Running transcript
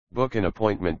Book an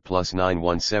appointment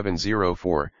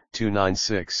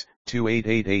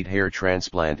 +91704-296-2888 Hair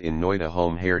Transplant in Noida.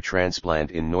 Home Hair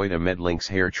Transplant in Noida. Medlinks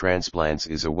Hair Transplants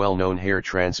is a well-known hair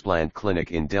transplant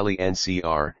clinic in Delhi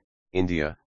NCR,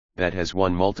 India, that has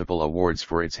won multiple awards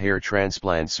for its hair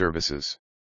transplant services.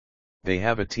 They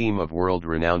have a team of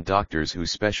world-renowned doctors who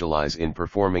specialize in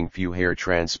performing FUT hair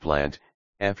transplant,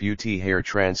 FUT hair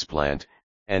transplant,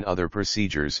 and other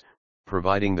procedures,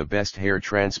 providing the best hair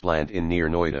transplant in near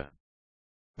Noida.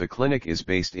 The clinic is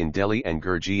based in Delhi and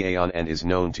Gurgaon and is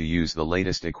known to use the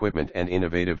latest equipment and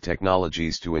innovative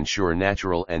technologies to ensure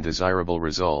natural and desirable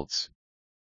results.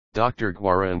 Dr.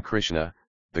 Gwaran Krishna,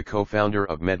 the co-founder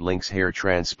of Medlinks Hair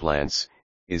Transplants,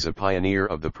 is a pioneer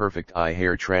of the perfect eye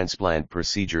hair transplant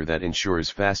procedure that ensures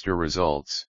faster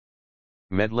results.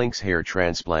 Medlinks Hair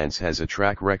Transplants has a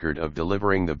track record of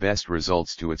delivering the best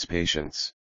results to its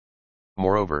patients.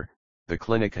 Moreover, the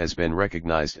clinic has been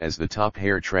recognized as the top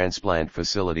hair transplant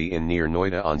facility in near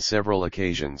Noida on several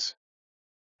occasions.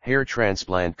 Hair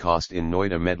transplant cost in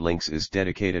Noida. Medlinks is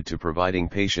dedicated to providing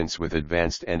patients with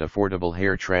advanced and affordable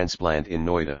hair transplant in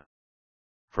Noida.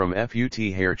 From FUT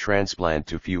hair transplant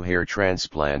to FUT hair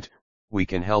transplant, we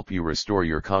can help you restore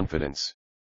your confidence.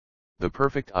 The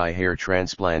perfect eye hair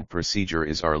transplant procedure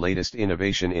is our latest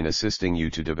innovation in assisting you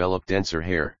to develop denser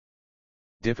hair.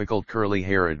 Difficult curly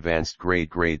hair, advanced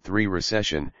grade 3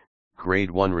 recession,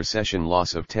 grade 1 recession,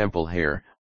 loss of temple hair,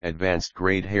 advanced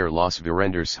grade hair loss,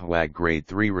 virender swag, grade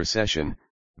 3 recession,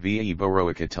 ve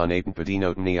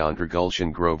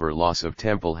boroicatanapanpadinotanneandregulsion, Grover, loss of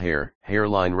temple hair,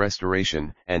 hairline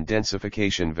restoration and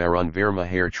densification. Varun Verma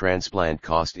Hair Transplant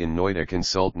cost in Noida.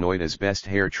 Consult Noida's best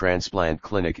hair transplant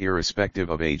clinic. Irrespective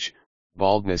of age,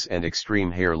 baldness and extreme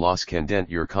hair loss can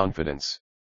dent your confidence.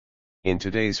 In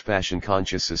today's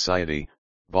fashion-conscious society,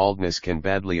 baldness can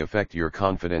badly affect your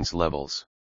confidence levels.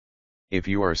 If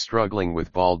you are struggling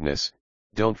with baldness,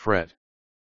 don't fret.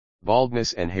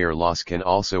 Baldness and hair loss can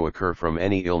also occur from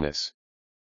any illness.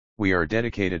 We are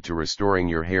dedicated to restoring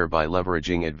your hair by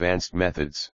leveraging advanced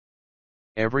methods.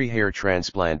 Every hair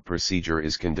transplant procedure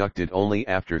is conducted only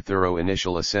after thorough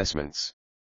initial assessments.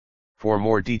 For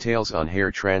more details on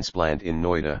hair transplant in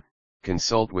Noida,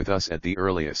 consult with us at the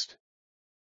earliest.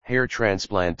 Hair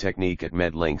transplant technique at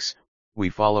Medlinks. We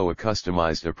follow a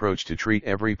customized approach to treat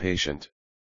every patient.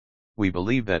 We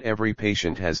believe that every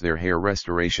patient has their hair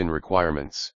restoration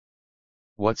requirements.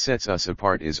 What sets us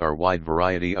apart is our wide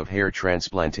variety of hair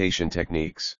transplantation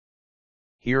techniques.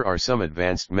 Here are some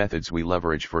advanced methods we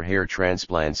leverage for hair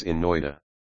transplants in Noida.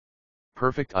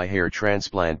 Perfect eye hair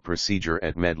transplant procedure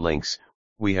at Medlinks.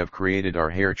 We have created our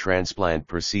hair transplant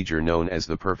procedure known as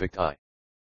the perfect eye.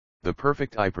 The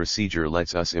perfect eye procedure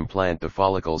lets us implant the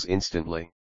follicles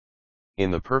instantly. In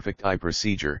the perfect eye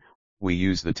procedure, we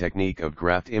use the technique of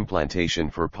graft implantation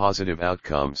for positive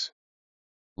outcomes.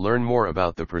 Learn more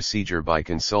about the procedure by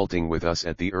consulting with us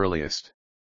at the earliest.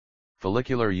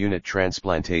 Follicular unit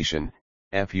transplantation,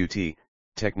 FUT,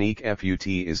 technique. FUT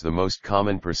is the most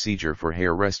common procedure for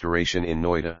hair restoration in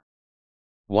Noida.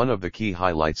 One of the key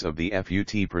highlights of the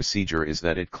FUT procedure is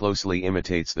that it closely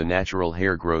imitates the natural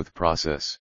hair growth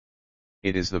process.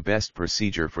 It is the best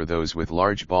procedure for those with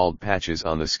large bald patches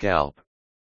on the scalp.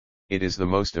 It is the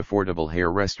most affordable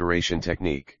hair restoration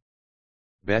technique.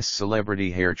 Best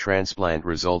celebrity hair transplant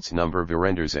results. Number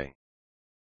virenders A.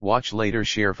 Watch later.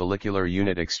 Share follicular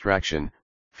unit extraction,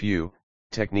 FUT,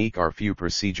 technique. Our FUT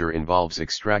procedure involves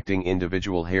extracting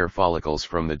individual hair follicles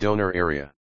from the donor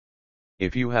area.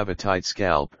 If you have a tight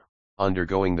scalp,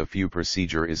 undergoing the FUT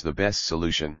procedure is the best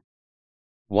solution.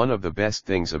 One of the best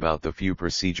things about the FUT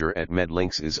procedure at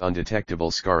Medlinks is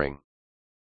undetectable scarring.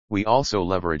 We also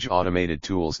leverage automated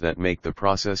tools that make the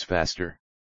process faster.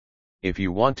 If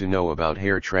you want to know about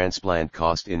hair transplant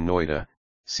cost in Noida,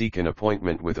 seek an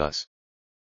appointment with us.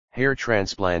 Hair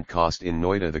transplant cost in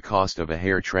Noida. The cost of a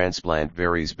hair transplant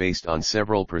varies based on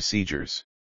several procedures.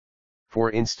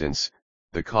 For instance,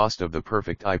 the cost of the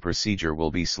perfect eye procedure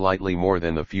will be slightly more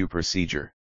than the FUT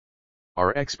procedure.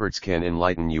 Our experts can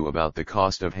enlighten you about the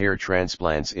cost of hair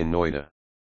transplants in Noida.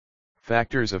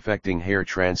 Factors affecting hair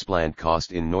transplant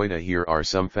cost in Noida. Here are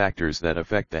some factors that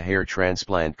affect the hair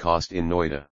transplant cost in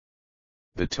Noida.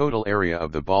 The total area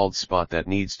of the bald spot that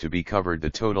needs to be covered, the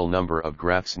total number of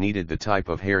grafts needed, the type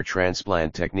of hair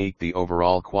transplant technique, the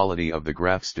overall quality of the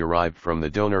grafts derived from the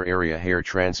donor area. Hair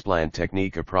transplant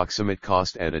technique, approximate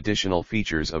cost at additional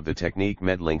features of the technique.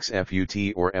 Medlinks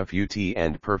FUT or FUT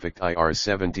and perfect eye are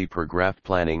 70 per graft.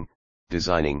 Planning,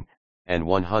 designing, and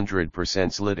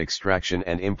 100% slit extraction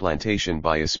and implantation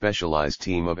by a specialized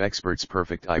team of experts.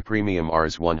 Perfect eye premium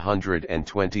Rs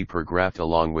 120 per graft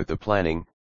along with the planning,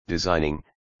 designing,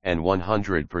 and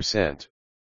 100%.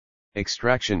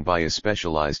 Extraction by a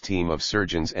specialized team of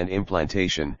surgeons and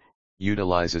implantation,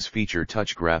 utilizes feature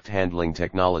touch graft handling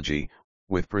technology,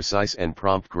 with precise and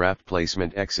prompt graft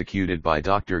placement executed by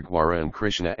Dr. Gwaran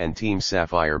Krishna and Team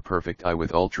Sapphire Perfect Eye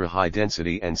with ultra high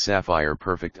density and Sapphire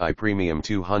Perfect Eye Premium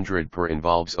 200 per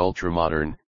involves ultra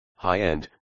modern, high-end,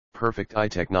 Perfect Eye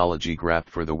technology graft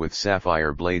for the with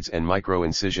sapphire blades and micro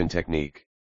incision technique.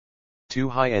 Two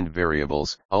high-end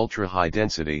variables, ultra high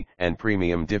density and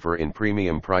premium, differ in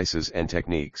premium prices and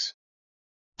techniques.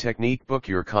 Technique: book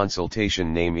your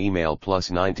consultation. Name, email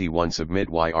 +91 submit.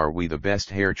 Why are we the best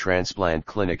hair transplant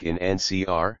clinic in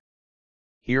NCR?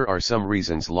 Here are some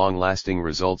reasons: long-lasting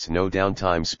results, no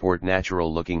downtime, sport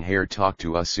natural looking hair. Talk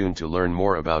to us soon to learn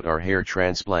more about our hair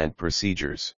transplant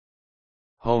procedures.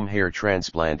 Home hair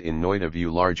transplant in Noida.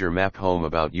 View larger map. Home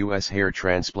about US hair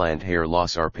transplant. Hair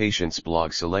loss. Our patients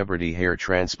blog. Celebrity hair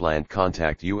transplant.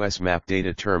 Contact US map.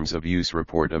 Data. Terms of use.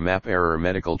 Report a map error.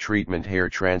 Medical treatment. Hair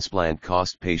transplant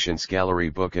cost. Patients gallery.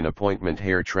 Book an appointment.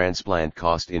 Hair transplant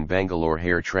cost in Bangalore.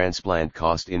 Hair transplant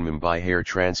cost in Mumbai. Hair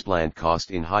transplant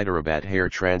cost in Hyderabad. Hair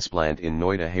transplant in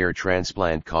Noida. Hair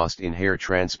transplant cost in Hair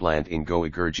transplant in Goa.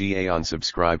 Gurji.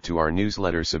 Subscribe to our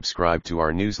newsletter. Subscribe to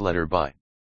our newsletter by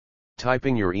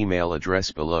typing your email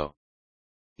address below.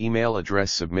 Email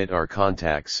address. Submit our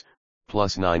contacts,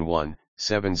 +91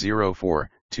 704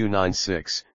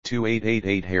 296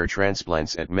 2888. Hair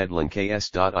transplants at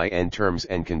medlinks.in. Terms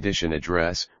and condition.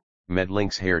 Address,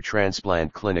 Medlinks Hair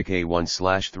Transplant Clinic,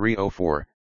 A1/304,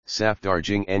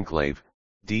 Safdarjung Enclave,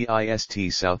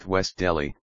 DIST, Southwest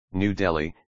Delhi, New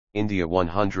Delhi, India.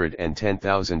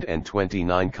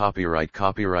 110,029.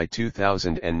 Copyright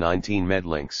 2019.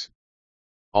 Medlinks.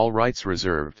 All rights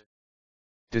reserved.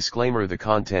 Disclaimer: the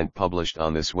content published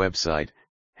on this website,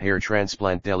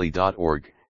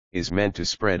 hairtransplantdelhi.org, is meant to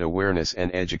spread awareness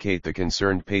and educate the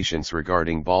concerned patients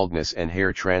regarding baldness and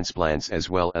hair transplants, as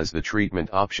well as the treatment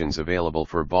options available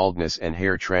for baldness and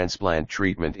hair transplant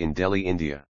treatment in Delhi,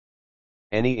 India.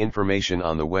 Any information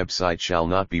on the website shall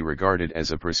not be regarded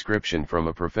as a prescription from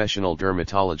a professional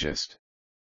dermatologist.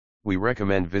 We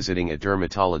recommend visiting a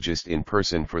dermatologist in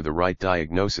person for the right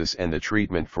diagnosis and the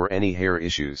treatment for any hair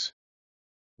issues.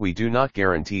 We do not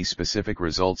guarantee specific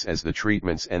results, as the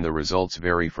treatments and the results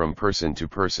vary from person to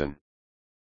person.